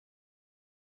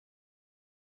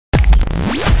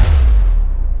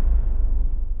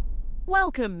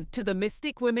Welcome to the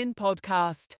Mystic Women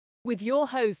Podcast with your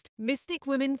host, Mystic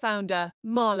Women founder,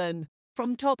 Marlon.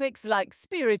 From topics like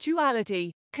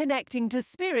spirituality, connecting to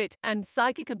spirit and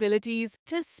psychic abilities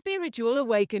to spiritual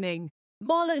awakening,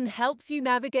 Marlon helps you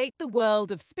navigate the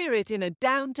world of spirit in a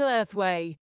down-to-earth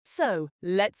way. So,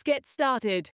 let's get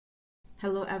started.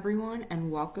 Hello, everyone,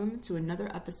 and welcome to another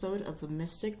episode of the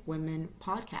Mystic Women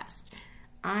Podcast.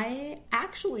 I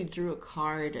actually drew a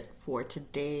card for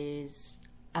today's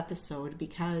episode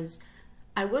because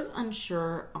I was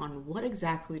unsure on what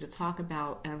exactly to talk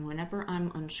about, and whenever I'm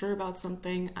unsure about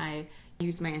something, I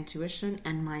use my intuition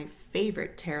and my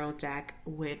favorite tarot deck,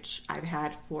 which I've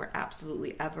had for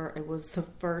absolutely ever. It was the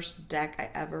first deck I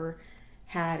ever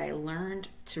had. I learned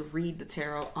to read the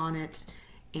tarot on it,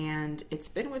 and it's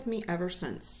been with me ever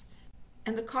since.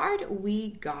 And the card we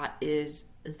got is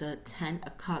the Ten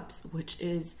of Cups, which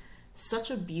is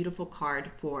such a beautiful card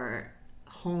for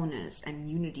wholeness and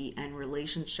unity and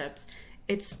relationships.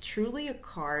 It's truly a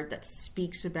card that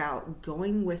speaks about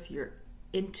going with your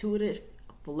intuitive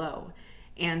flow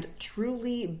and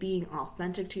truly being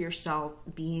authentic to yourself,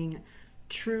 being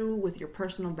true with your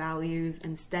personal values.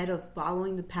 Instead of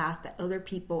following the path that other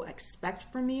people expect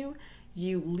from you,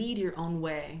 you lead your own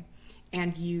way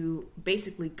and you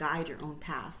basically guide your own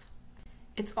path.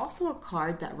 It's also a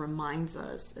card that reminds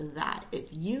us that if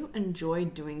you enjoy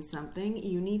doing something,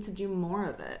 you need to do more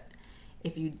of it.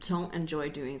 If you don't enjoy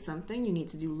doing something, you need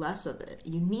to do less of it.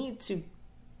 You need to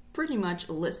pretty much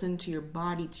listen to your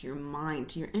body, to your mind,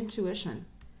 to your intuition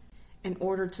in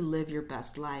order to live your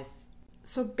best life.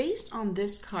 So based on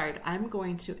this card, I'm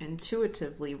going to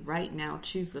intuitively right now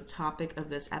choose the topic of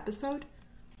this episode.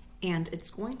 And it's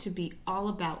going to be all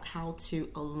about how to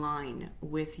align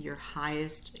with your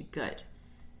highest good.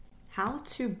 How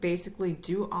to basically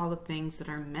do all the things that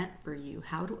are meant for you.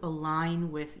 How to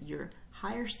align with your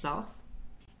higher self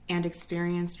and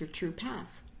experience your true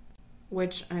path.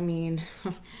 Which,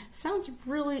 sounds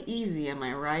really easy, am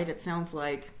I right? It sounds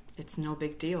like it's no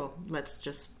big deal. Let's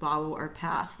just follow our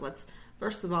path.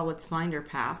 First of all, let's find our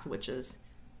path, which is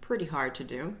pretty hard to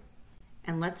do.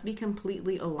 And let's be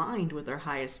completely aligned with our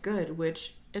highest good,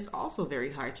 which is also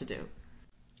very hard to do.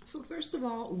 So first of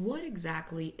all, what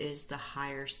exactly is the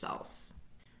higher self?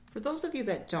 For those of you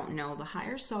that don't know, the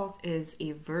higher self is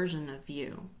a version of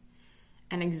you,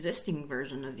 an existing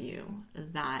version of you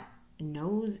that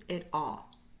knows it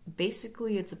all.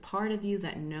 Basically, it's a part of you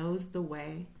that knows the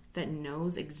way, that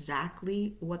knows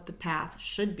exactly what the path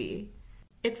should be.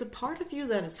 It's a part of you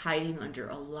that is hiding under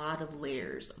a lot of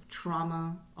layers of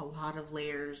trauma, a lot of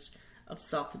layers of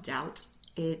self-doubt.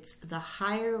 It's the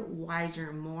higher,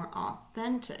 wiser, more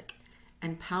authentic,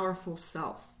 and powerful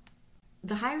self.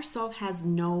 The higher self has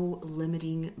no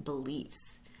limiting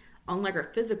beliefs. Unlike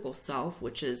our physical self,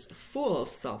 which is full of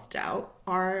self-doubt,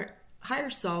 our higher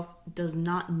self does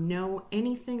not know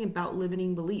anything about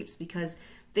limiting beliefs because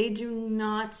they do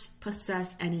not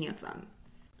possess any of them.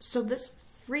 So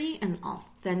this free and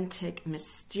authentic,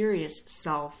 mysterious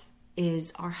self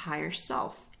is our higher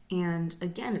self. And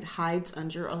again, it hides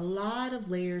under a lot of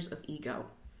layers of ego.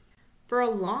 For a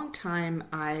long time,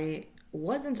 I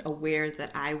wasn't aware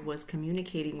that I was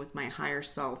communicating with my higher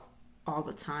self all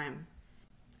the time.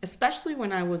 Especially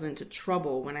when I was into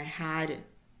trouble, when I had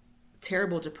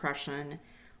terrible depression,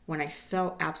 when I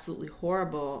felt absolutely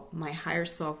horrible, my higher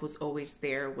self was always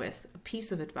there with a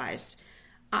piece of advice.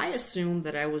 I assumed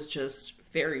that I was just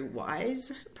very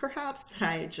wise, perhaps, that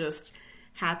I just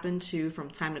happened to, from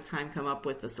time to time, come up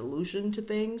with a solution to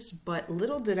things. But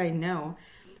little did I know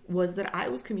was that I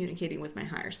was communicating with my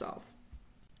higher self.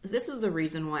 This is the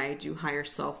reason why I do higher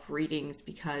self readings,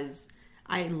 because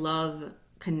I love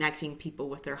connecting people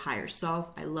with their higher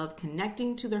self. I love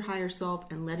connecting to their higher self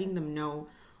and letting them know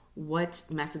what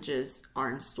messages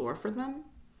are in store for them.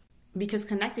 Because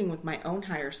connecting with my own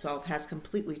higher self has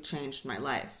completely changed my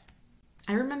life.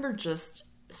 I remember just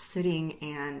sitting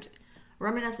and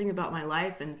reminiscing about my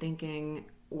life and thinking,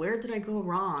 where did I go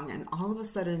wrong? And all of a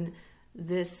sudden,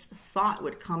 this thought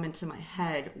would come into my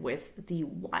head with the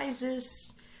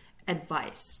wisest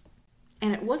advice.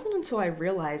 And it wasn't until I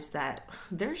realized that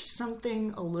there's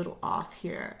something a little off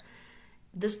here.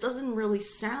 This doesn't really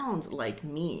sound like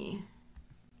me.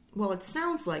 Well, it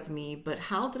sounds like me, but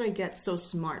how did I get so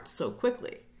smart so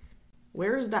quickly?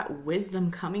 Where is that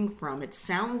wisdom coming from? It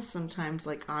sounds sometimes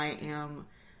like I am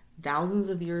thousands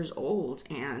of years old,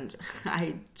 and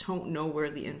I don't know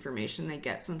where the information I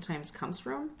get sometimes comes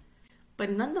from. But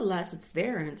nonetheless, it's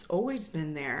there, and it's always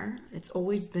been there. It's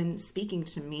always been speaking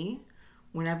to me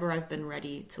whenever I've been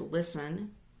ready to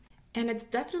listen. And it's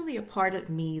definitely a part of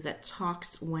me that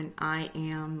talks when I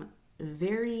am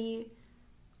very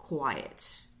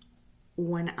quiet.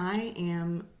 when I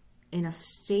am in a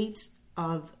state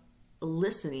of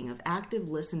listening, of active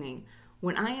listening,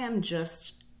 when I am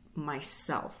just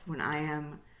myself, when I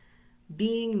am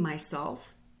being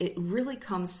myself, it really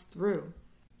comes through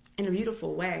in a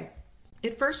beautiful way.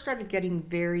 It first started getting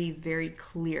very, very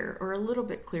clear, or a little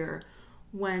bit clearer,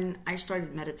 when I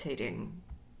started meditating.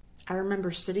 I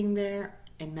remember sitting there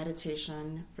in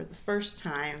meditation for the first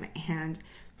time, and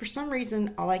for some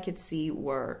reason, all I could see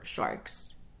were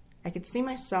sharks. I could see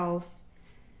myself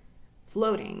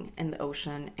floating in the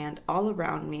ocean, and all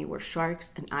around me were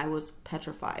sharks, and I was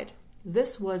petrified.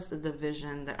 This was the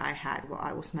vision that I had while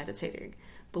I was meditating,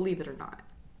 believe it or not.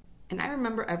 And I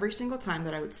remember every single time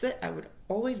that I would sit, I would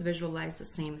always visualize the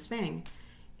same thing.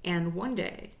 And one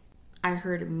day, I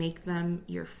heard, "Make them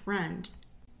your friend."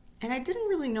 And I didn't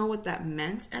really know what that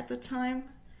meant at the time,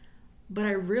 but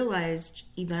I realized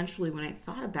eventually when I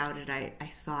thought about it,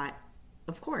 I thought,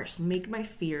 of course, make my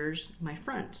fears my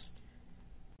friends.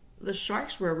 The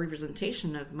sharks were a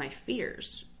representation of my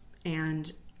fears,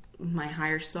 and my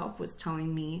higher self was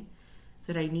telling me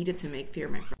that I needed to make fear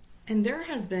my friend. And there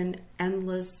has been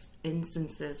endless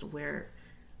instances where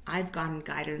I've gotten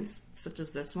guidance, such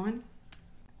as this one,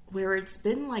 where it's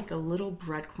been like a little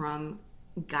breadcrumb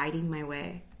guiding my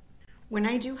way. When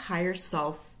I do higher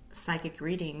self psychic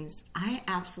readings, I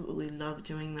absolutely love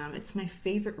doing them. It's my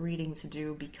favorite reading to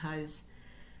do because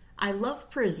I love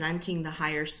presenting the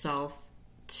higher self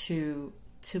to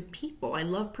people. I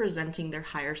love presenting their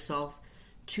higher self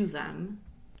to them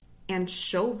and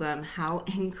show them how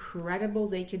incredible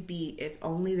they could be if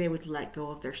only they would let go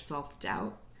of their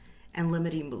self-doubt and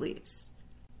limiting beliefs.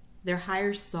 Their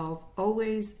higher self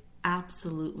always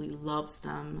absolutely loves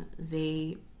them.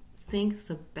 They think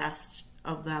the best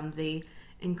of them. They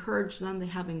encourage them. They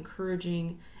have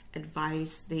encouraging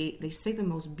advice. They say the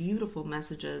most beautiful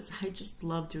messages. I just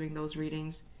love doing those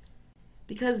readings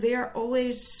because they are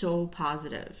always so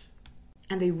positive,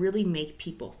 and they really make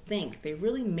people think. They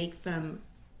really make them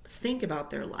think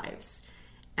about their lives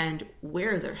and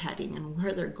where they're heading and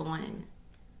where they're going.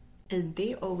 And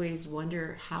they always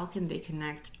wonder how can they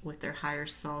connect with their higher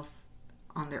self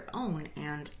on their own.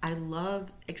 And I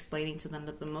love explaining to them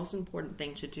that the most important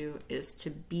thing to do is to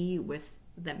be with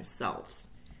themselves,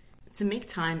 to make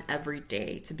time every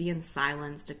day, to be in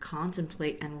silence, to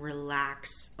contemplate and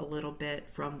relax a little bit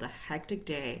from the hectic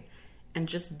day and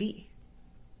just be.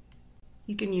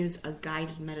 You can use a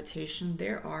guided meditation.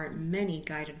 There are many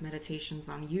guided meditations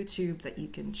on YouTube that you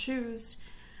can choose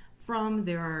from.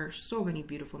 There are so many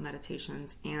beautiful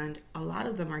meditations, and a lot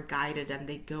of them are guided, and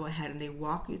they go ahead and they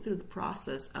walk you through the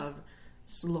process of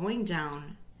slowing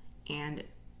down and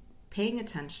paying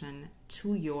attention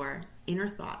to your inner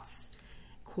thoughts,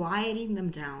 quieting them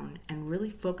down, and really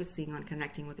focusing on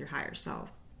connecting with your higher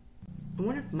self.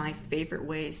 One of my favorite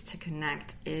ways to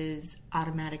connect is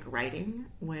automatic writing,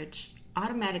 which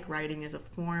automatic writing is a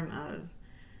form of,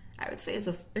 I would say it's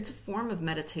a form of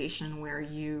meditation where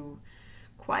you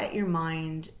quiet your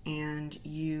mind and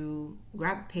you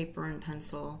grab paper and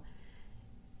pencil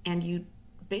and you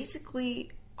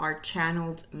basically are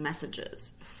channeled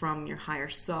messages from your higher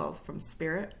self, from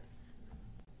spirit.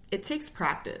 It takes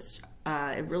practice.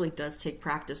 It really does take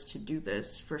practice to do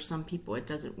this. For some people, it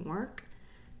doesn't work.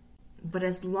 But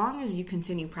as long as you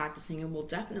continue practicing, it will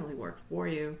definitely work for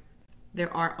you.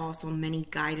 There are also many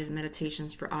guided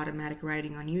meditations for automatic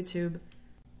writing on YouTube.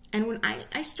 And when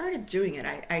I started doing it,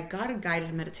 I got a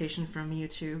guided meditation from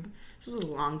YouTube. This was a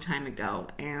long time ago.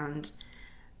 And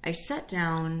I sat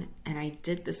down and I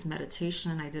did this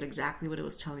meditation. I did exactly what it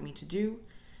was telling me to do.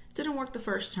 It didn't work the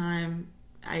first time.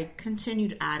 I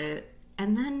continued at it.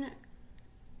 And then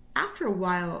after a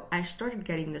while, I started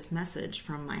getting this message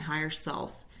from my higher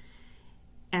self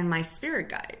and my spirit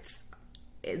guides.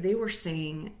 They were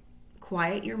saying,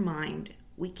 quiet your mind,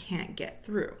 we can't get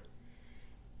through.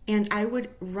 And I would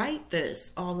write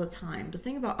this all the time. The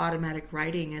thing about automatic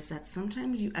writing is that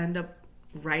sometimes you end up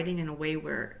writing in a way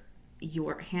where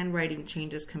your handwriting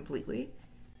changes completely.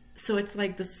 So it's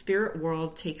like the spirit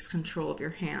world takes control of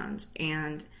your hand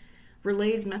and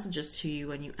relays messages to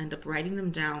you, and you end up writing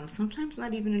them down, sometimes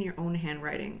not even in your own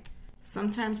handwriting.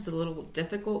 Sometimes it's a little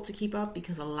difficult to keep up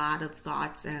because a lot of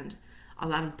thoughts and a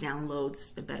lot of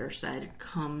downloads, better said,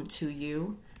 come to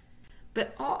you.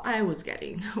 But all I was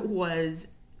getting was,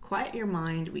 quiet your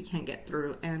mind, we can't get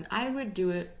through. And I would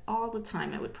do it all the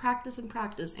time. I would practice and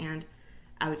practice, and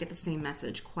I would get the same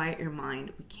message, quiet your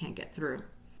mind, we can't get through.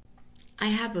 I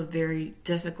have a very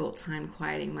difficult time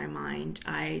quieting my mind.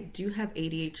 I do have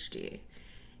ADHD.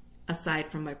 Aside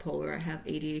from bipolar, I have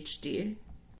ADHD.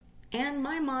 And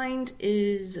my mind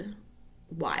is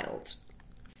wild.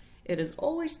 It is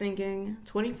always thinking,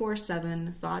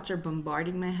 24/7. Thoughts are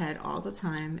bombarding my head all the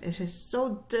time. It is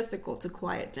so difficult to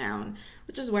quiet down,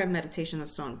 which is why meditation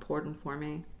is so important for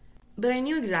me. But I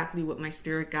knew exactly what my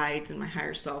spirit guides and my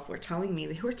higher self were telling me.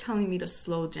 They were telling me to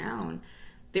slow down.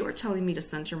 They were telling me to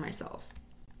center myself.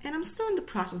 And I'm still in the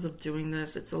process of doing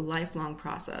this. It's a lifelong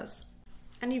process.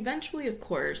 And eventually, of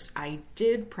course, I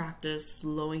did practice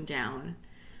slowing down.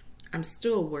 I'm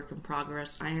still a work in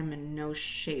progress. I am in no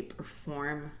shape or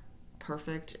form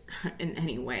perfect in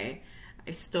any way.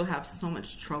 I still have so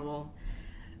much trouble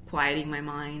quieting my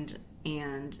mind,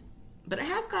 but I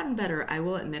have gotten better. I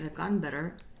will admit I've gotten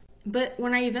better. But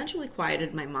when I eventually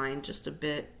quieted my mind just a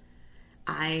bit,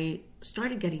 I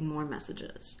started getting more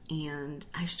messages, and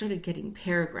I started getting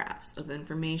paragraphs of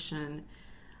information,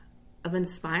 of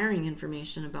inspiring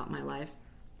information about my life,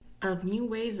 of new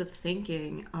ways of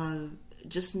thinking, of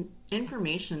just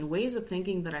information, ways of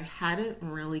thinking that I hadn't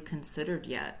really considered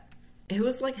yet. It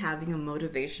was like having a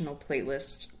motivational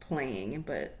playlist playing,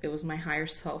 but it was my higher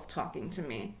self talking to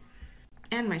me,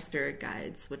 and my spirit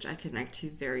guides, which I connect to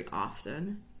very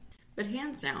often. But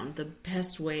hands down, the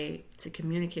best way to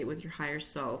communicate with your higher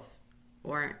self,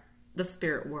 or the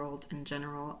spirit world in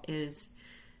general, is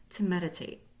to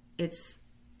meditate. It's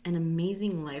an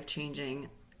amazing, life-changing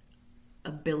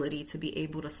ability to be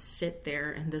able to sit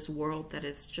there in this world that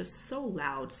is just so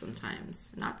loud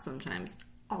sometimes. Not sometimes,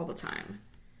 all the time.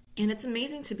 And it's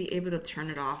amazing to be able to turn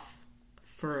it off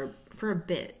for a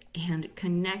bit and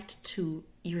connect to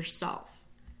yourself.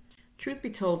 Truth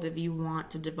be told, if you want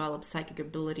to develop psychic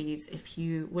abilities,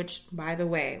 which, by the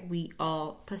way, we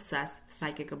all possess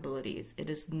psychic abilities. It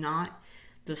is not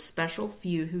the special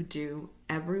few who do.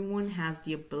 Everyone has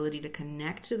the ability to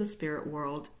connect to the spirit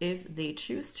world if they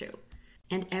choose to.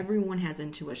 And everyone has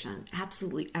intuition.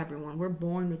 Absolutely everyone. We're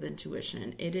born with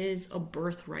intuition. It is a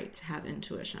birthright to have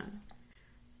intuition.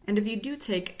 And if you do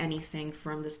take anything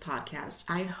from this podcast,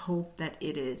 I hope that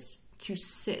it is to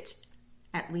sit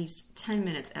at least 10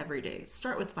 minutes every day.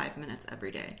 Start with 5 minutes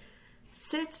every day.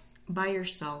 Sit by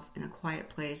yourself in a quiet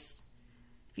place.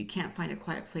 If you can't find a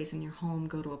quiet place in your home,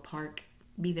 go to a park.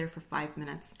 Be there for 5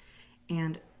 minutes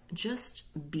and just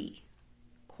be.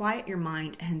 Quiet your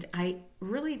mind. And I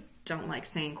really don't like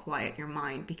saying quiet your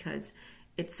mind because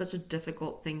it's such a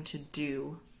difficult thing to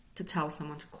do, to tell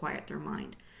someone to quiet their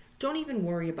mind. Don't even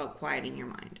worry about quieting your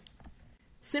mind.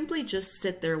 Simply just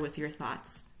sit there with your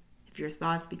thoughts. If your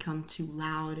thoughts become too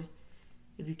loud,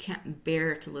 if you can't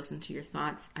bear to listen to your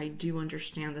thoughts, I do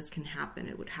understand this can happen.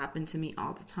 It would happen to me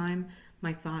all the time.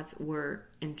 My thoughts were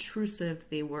intrusive.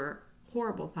 They were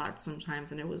horrible thoughts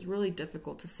sometimes, and it was really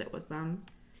difficult to sit with them.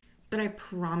 But I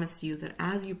promise you that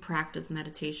as you practice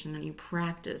meditation and you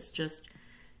practice just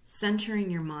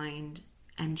centering your mind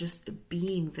and just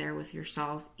being there with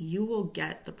yourself, you will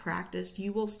get the practice.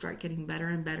 You will start getting better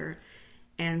and better.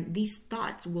 And these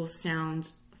thoughts will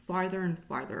sound farther and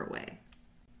farther away.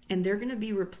 And they're going to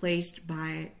be replaced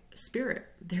by spirit.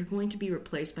 They're going to be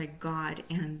replaced by God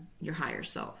and your higher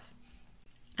self.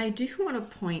 I do want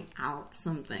to point out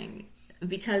something,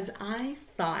 because I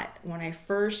thought when I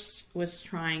first was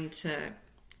trying to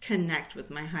connect with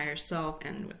my higher self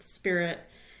and with spirit,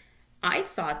 I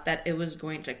thought that it was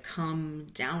going to come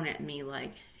down at me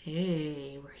like,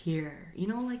 hey, we're here.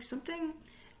 Like something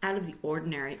out of the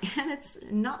ordinary. And it's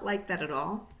not like that at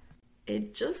all.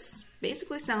 It just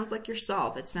basically sounds like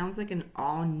yourself. It sounds like an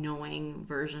all-knowing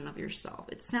version of yourself.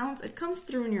 It comes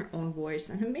through in your own voice,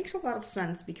 and it makes a lot of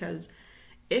sense, because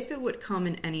if it would come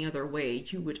in any other way,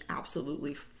 you would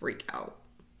absolutely freak out.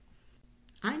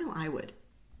 I know I would.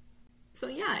 So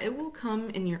yeah, it will come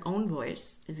in your own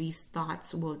voice. These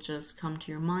thoughts will just come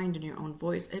to your mind in your own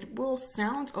voice. It will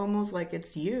sound almost like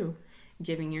it's you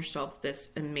giving yourself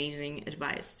this amazing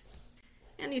advice.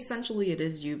 And essentially it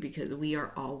is you, because we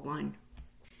are all one.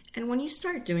 And when you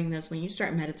start doing this, when you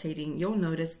start meditating, you'll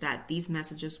notice that these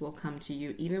messages will come to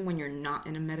you even when you're not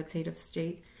in a meditative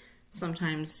state.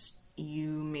 Sometimes you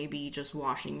may be just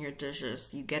washing your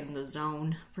dishes. You get in the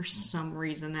zone for some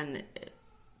reason, and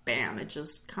bam, it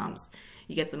just comes.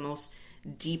 You get the most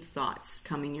deep thoughts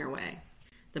coming your way.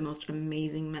 The most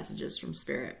amazing messages from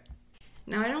spirit.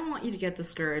 Now, I don't want you to get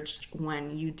discouraged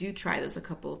when you do try this a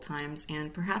couple of times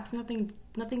and perhaps nothing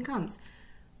comes.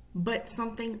 But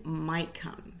something might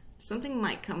come. Something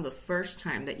might come the first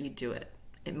time that you do it.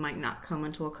 It might not come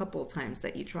until a couple of times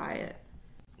that you try it.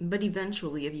 But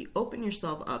eventually, if you open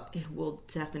yourself up, it will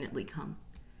definitely come.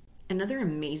 Another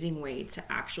amazing way to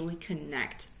actually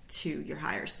connect to your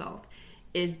higher self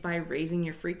is by raising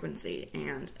your frequency.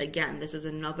 And again, this is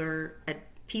another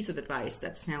piece of advice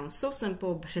that sounds so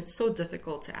simple, but it's so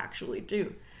difficult to actually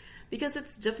do. because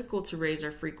it's difficult to raise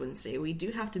our frequency. We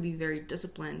do have to be very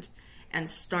disciplined and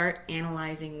start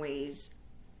analyzing ways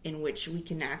in which we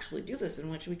can actually do this, in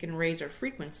which we can raise our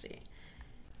frequency.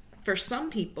 For some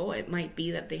people, it might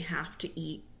be that they have to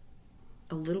eat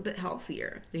a little bit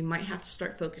healthier. They might have to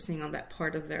start focusing on that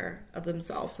part of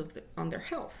themselves, on their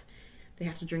health. They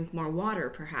have to drink more water,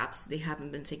 perhaps. They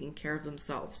haven't been taking care of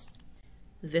themselves.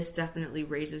 This definitely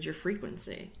raises your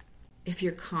frequency. If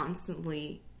you're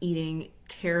constantly eating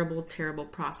terrible, terrible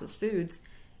processed foods,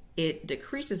 it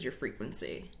decreases your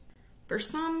frequency. For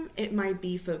some, it might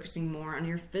be focusing more on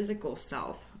your physical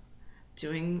self,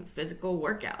 doing physical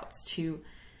workouts to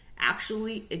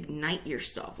actually ignite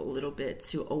yourself a little bit,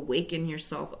 to awaken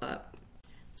yourself up.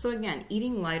 So again,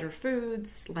 eating lighter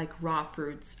foods like raw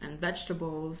fruits and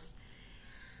vegetables,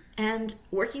 and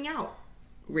working out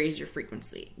raise your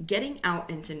frequency. Getting out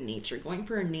into nature, going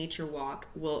for a nature walk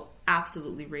will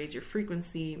absolutely raise your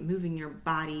frequency, moving your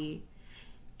body,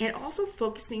 and also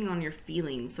focusing on your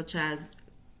feelings, such as,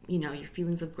 your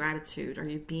feelings of gratitude. Are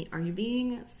you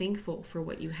being thankful for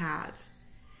what you have?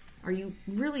 Are you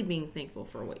really being thankful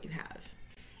for what you have?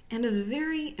 And a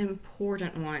very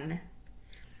important one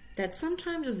that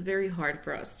sometimes is very hard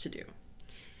for us to do: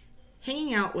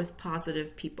 hanging out with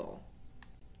positive people.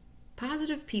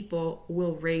 Positive people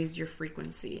will raise your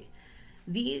frequency.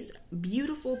 These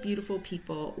beautiful, beautiful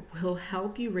people will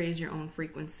help you raise your own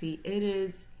frequency. It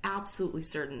is absolutely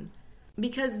certain.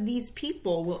 Because these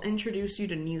people will introduce you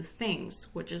to new things,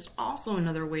 which is also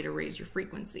another way to raise your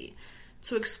frequency.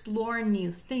 To explore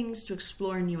new things, to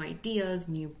explore new ideas,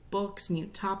 new books, new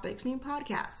topics, new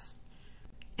podcasts.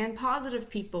 And positive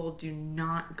people do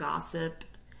not gossip.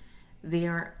 They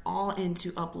are all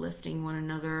into uplifting one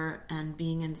another and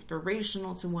being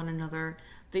inspirational to one another.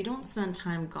 They don't spend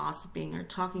time gossiping or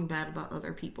talking bad about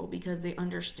other people because they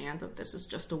understand that this is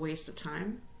just a waste of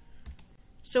time.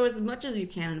 So as much as you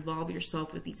can, involve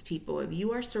yourself with these people. If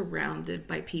you are surrounded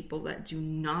by people that do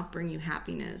not bring you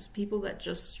happiness, people that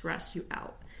just stress you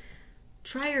out,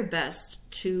 try your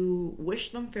best to wish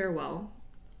them farewell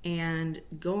and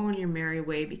go on your merry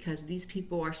way, because these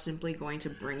people are simply going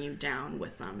to bring you down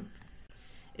with them.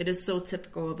 It is so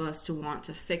typical of us to want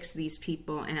to fix these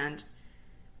people, and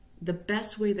the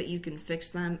best way that you can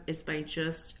fix them is by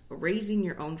just raising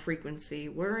your own frequency,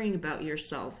 worrying about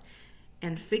yourself,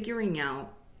 and figuring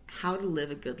out how to live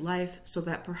a good life so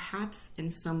that perhaps in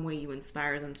some way you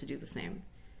inspire them to do the same.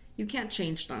 You can't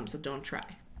change them, so don't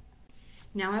try.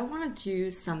 Now I want to do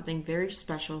something very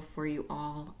special for you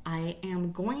all. I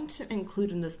am going to include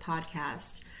in this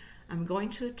podcast, I'm going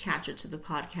to attach it to the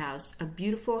podcast, a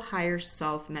beautiful higher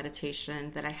self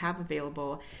meditation that I have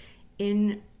available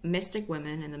in Mystic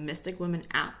Women, in the Mystic Women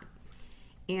app.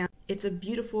 And it's a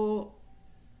beautiful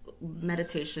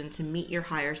meditation to meet your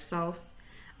higher self.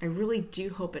 I really do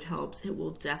hope it helps. It will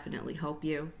definitely help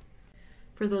you.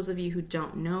 For those of you who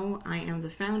don't know, I am the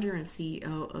founder and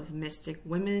CEO of Mystic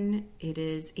Women. It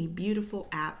is a beautiful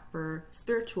app for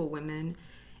spiritual women.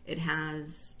 It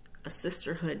has a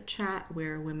sisterhood chat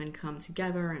where women come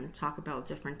together and talk about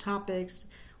different topics.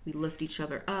 We lift each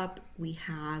other up. We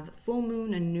have full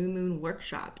moon and new moon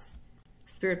workshops,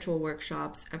 spiritual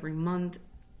workshops every month,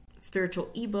 spiritual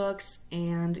ebooks,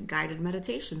 and guided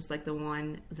meditations like the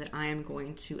one that I am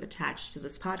going to attach to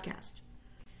this podcast.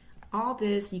 All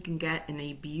this you can get in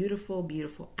a beautiful,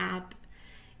 beautiful app.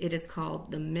 It is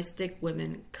called the Mystic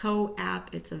Women Co.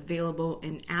 app. It's available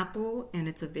in Apple and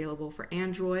it's available for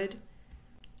Android.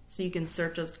 So you can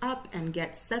search us up and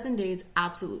get 7 days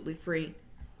absolutely free.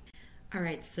 All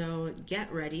right, so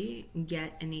get ready,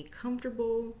 get in a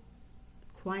comfortable,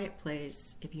 quiet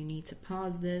place. If you need to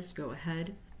pause this, go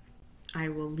ahead. I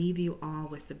will leave you all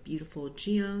with the beautiful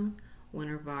Gia, one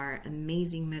of our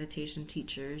amazing meditation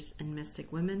teachers in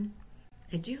Mystic Women.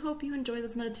 I do hope you enjoy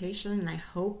this meditation, and I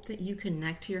hope that you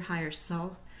connect to your higher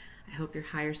self. I hope your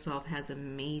higher self has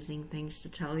amazing things to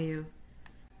tell you.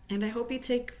 And I hope you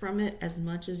take from it as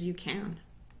much as you can.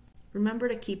 Remember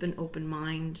to keep an open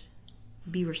mind,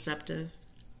 be receptive,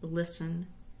 listen,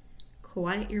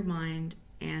 quiet your mind,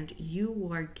 and you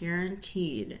are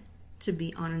guaranteed to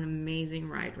be on an amazing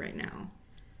ride right now.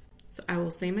 So I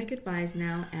will say my goodbyes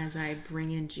now as I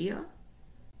bring in Gia.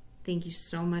 Thank you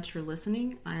so much for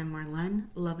listening. I am Marlene,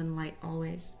 love and light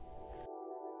always.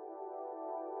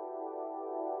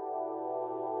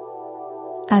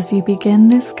 As you begin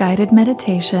this guided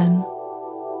meditation,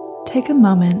 take a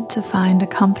moment to find a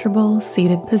comfortable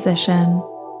seated position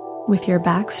with your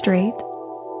back straight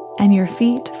and your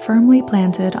feet firmly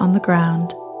planted on the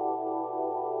ground.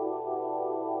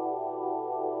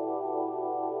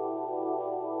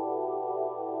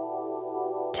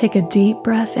 Take a deep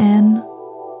breath in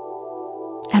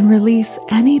and release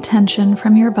any tension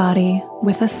from your body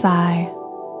with a sigh.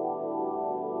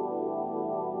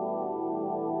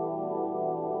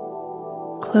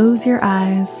 Close your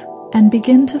eyes and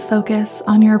begin to focus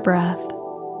on your breath.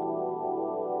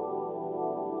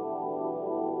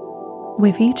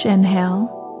 With each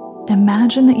inhale,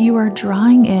 imagine that you are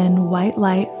drawing in white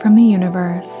light from the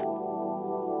universe.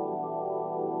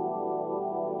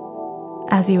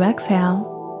 As you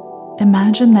exhale,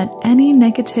 imagine that any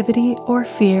negativity or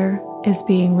fear is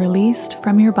being released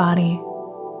from your body.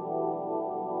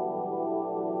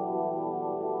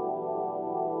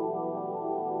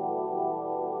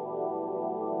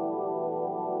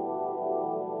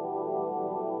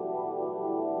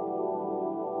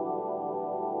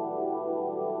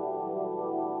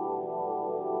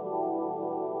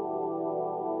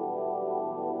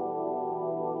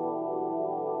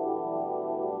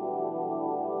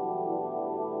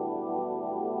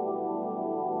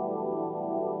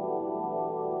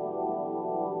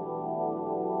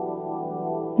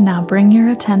 Now bring your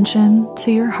attention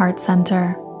to your heart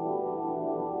center.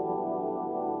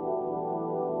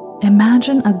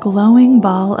 Imagine a glowing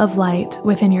ball of light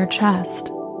within your chest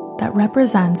that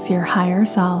represents your higher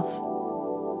self.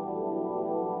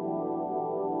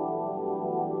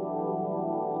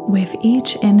 With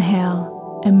each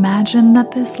inhale, imagine that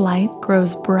this light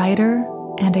grows brighter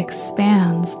and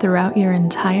expands throughout your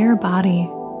entire body.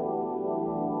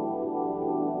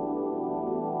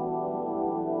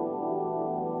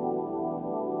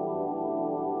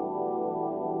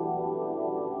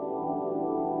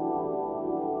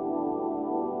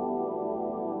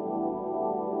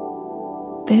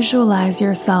 Visualize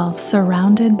yourself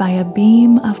surrounded by a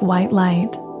beam of white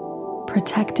light,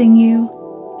 protecting you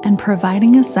and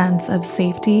providing a sense of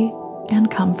safety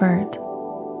and comfort.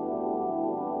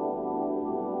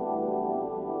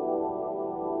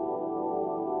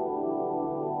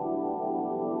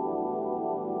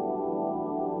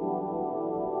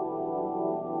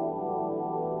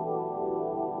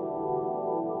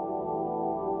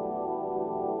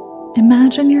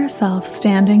 Imagine yourself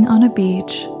standing on a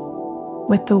beach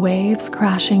with the waves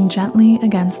crashing gently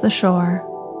against the shore.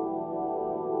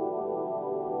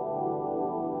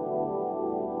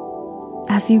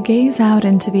 As you gaze out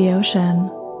into the ocean,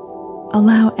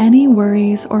 allow any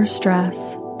worries or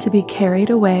stress to be carried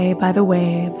away by the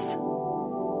waves.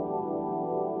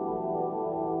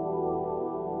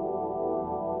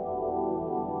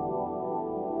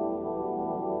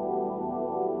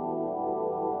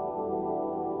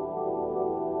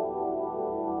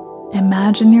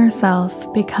 Imagine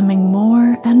yourself becoming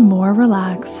more and more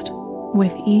relaxed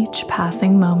with each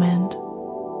passing moment.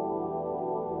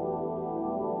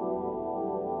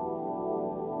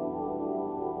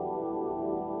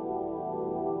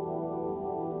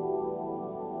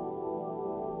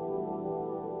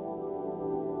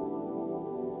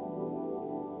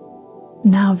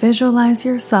 Now visualize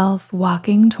yourself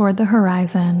walking toward the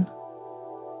horizon.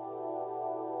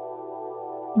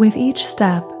 With each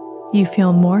step, you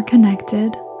feel more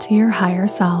connected to your higher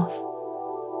self.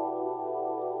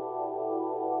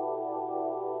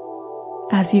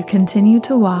 As you continue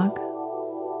to walk,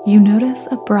 you notice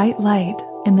a bright light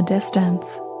in the distance.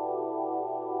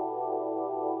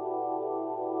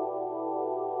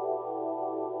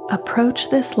 Approach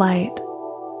this light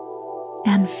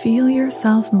and feel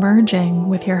yourself merging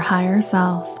with your higher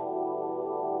self.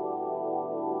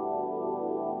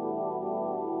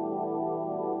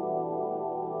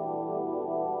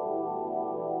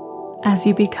 As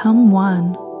you become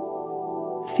one,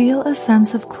 feel a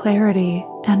sense of clarity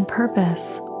and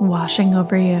purpose washing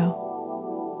over you.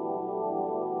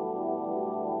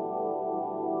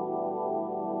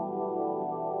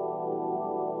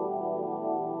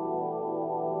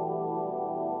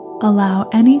 Allow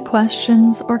any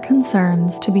questions or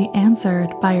concerns to be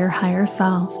answered by your higher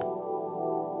self.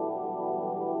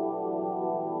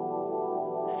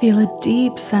 Feel a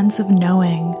deep sense of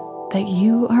knowing that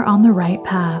you are on the right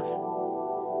path.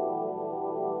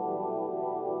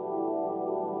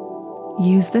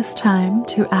 Use this time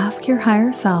to ask your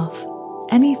higher self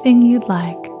anything you'd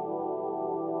like.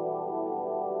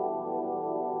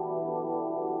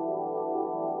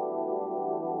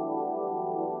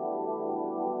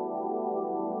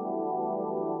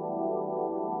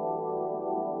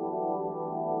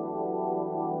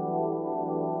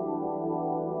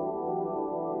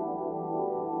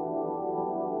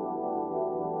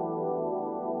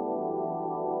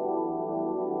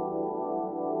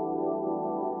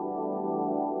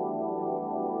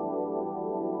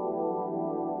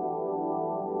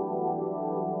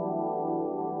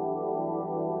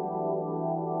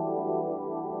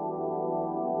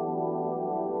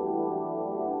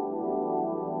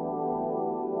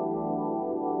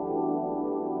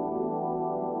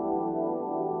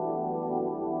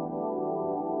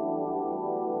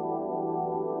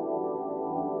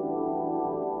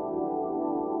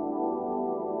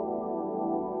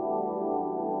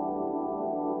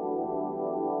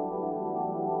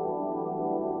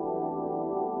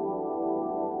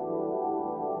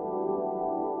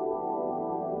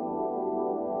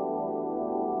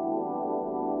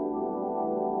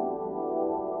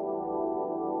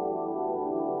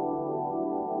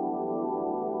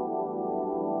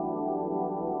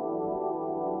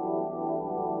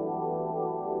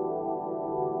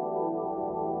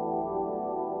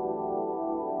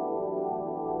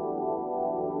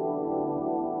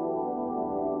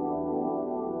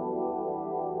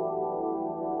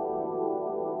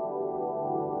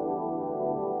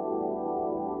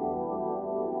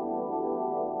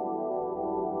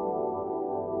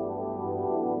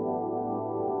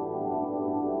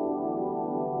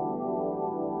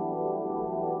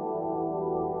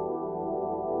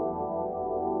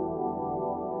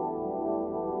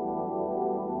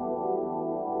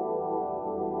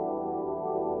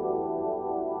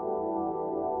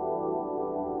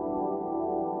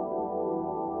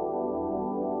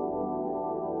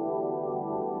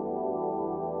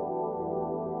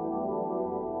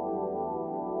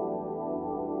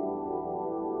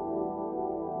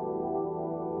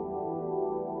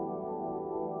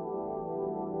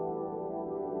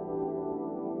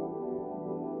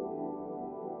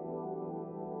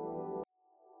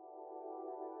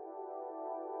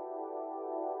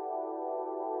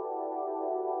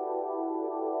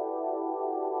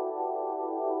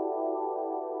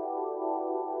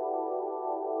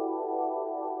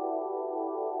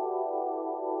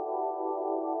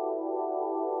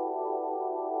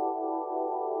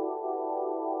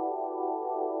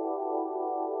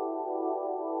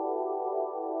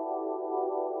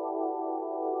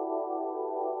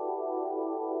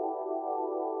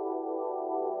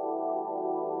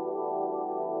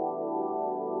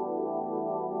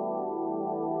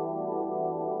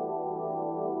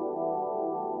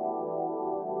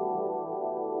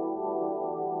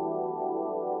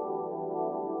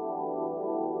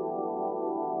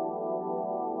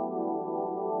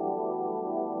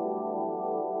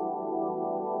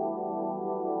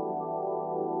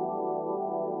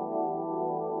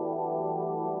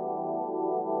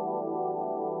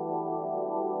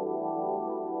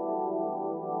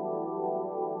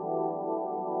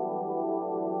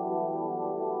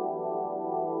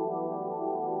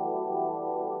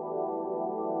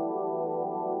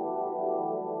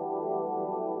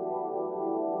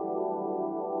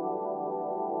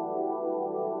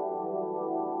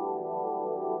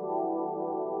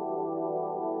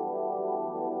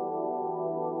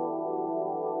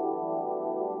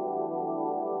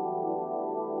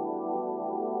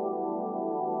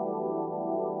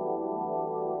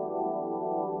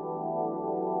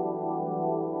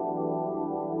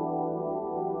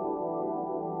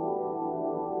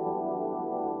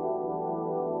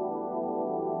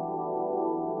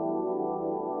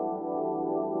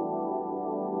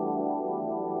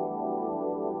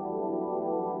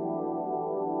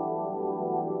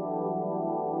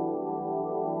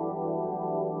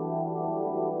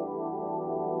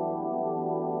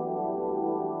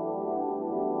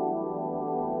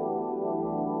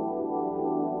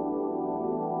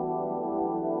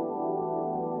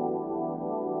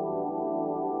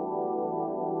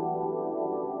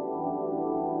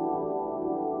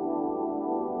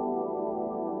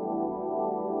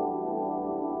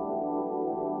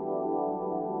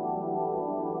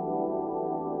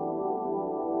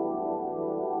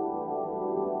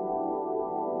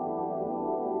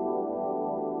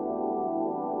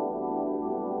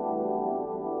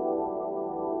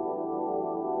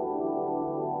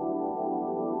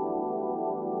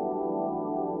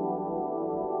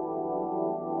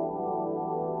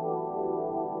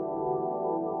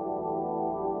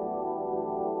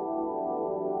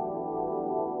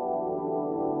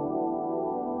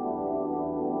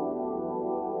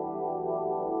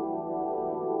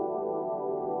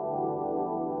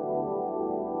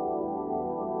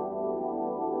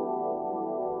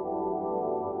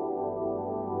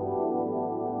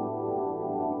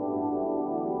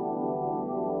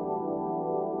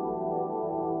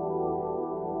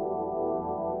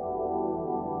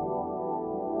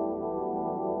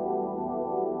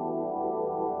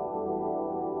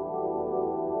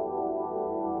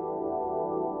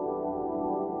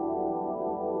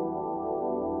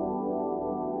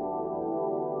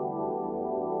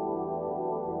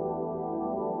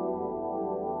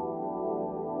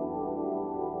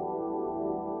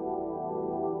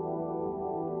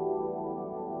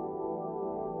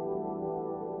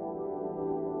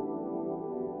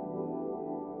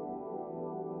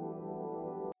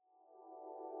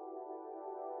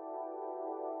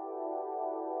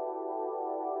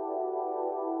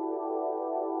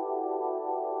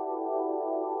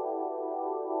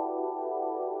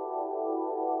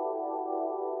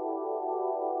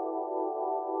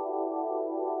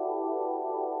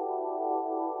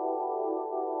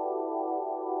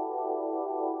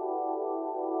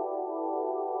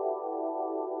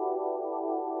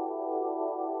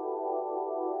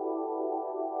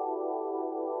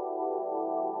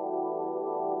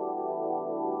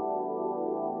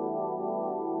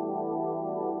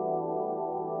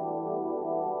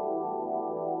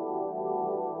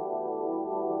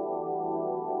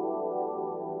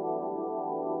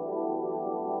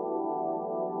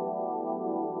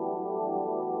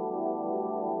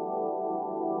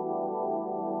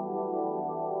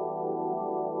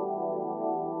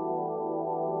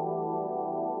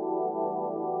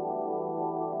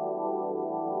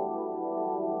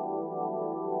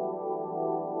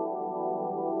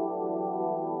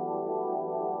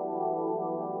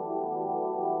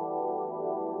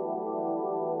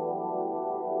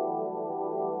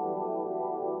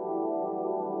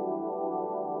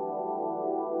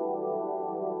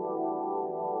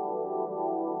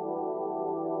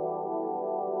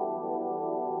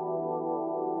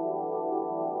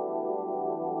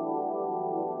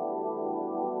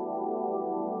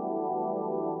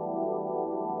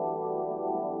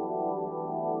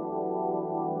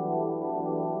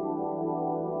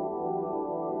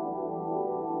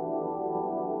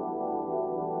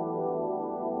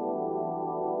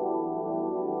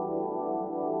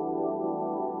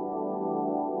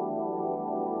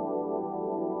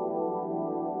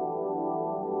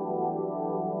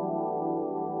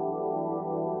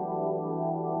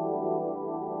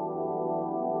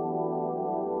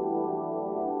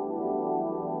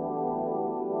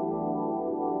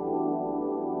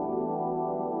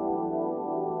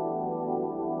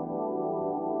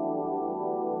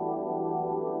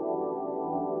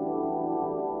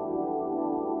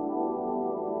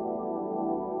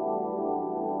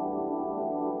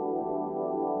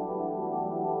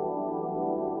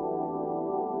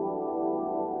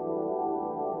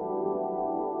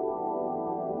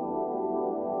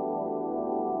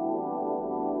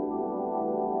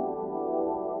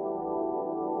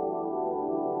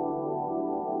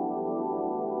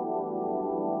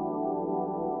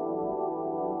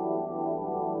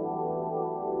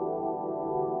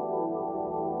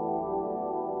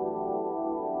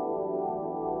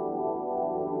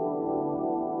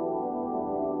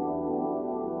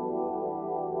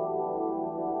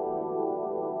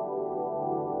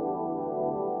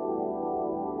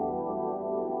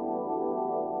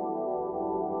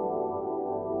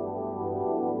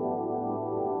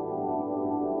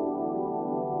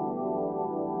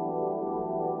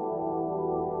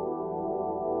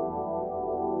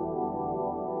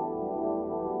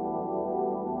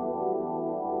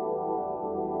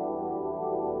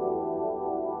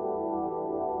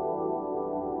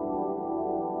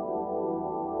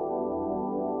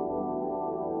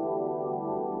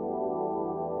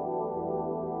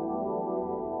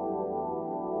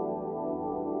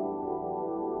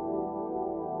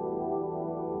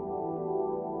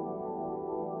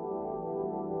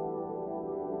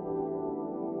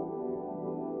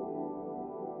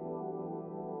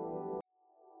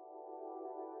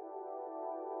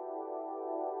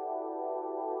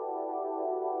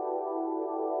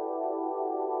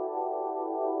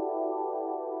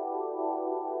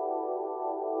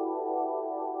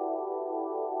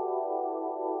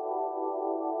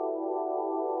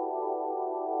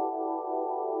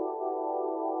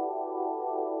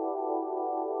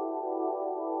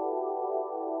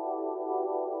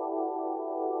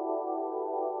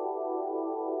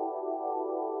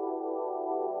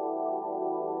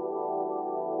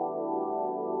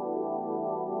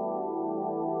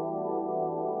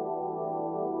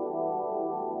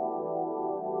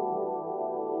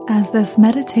 As this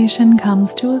meditation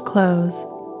comes to a close,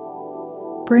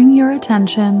 bring your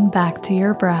attention back to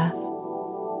your breath.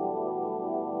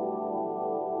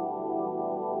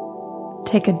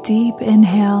 Take a deep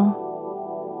inhale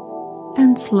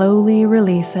and slowly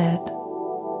release it.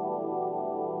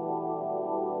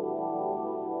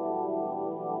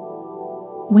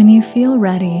 When you feel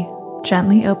ready,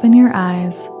 gently open your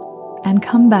eyes and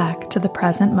come back to the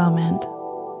present moment.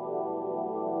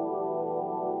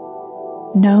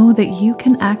 Know that you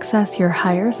can access your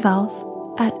higher self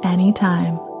at any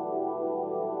time.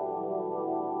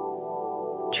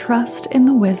 Trust in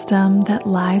the wisdom that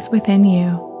lies within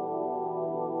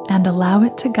you and allow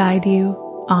it to guide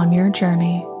you on your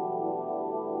journey.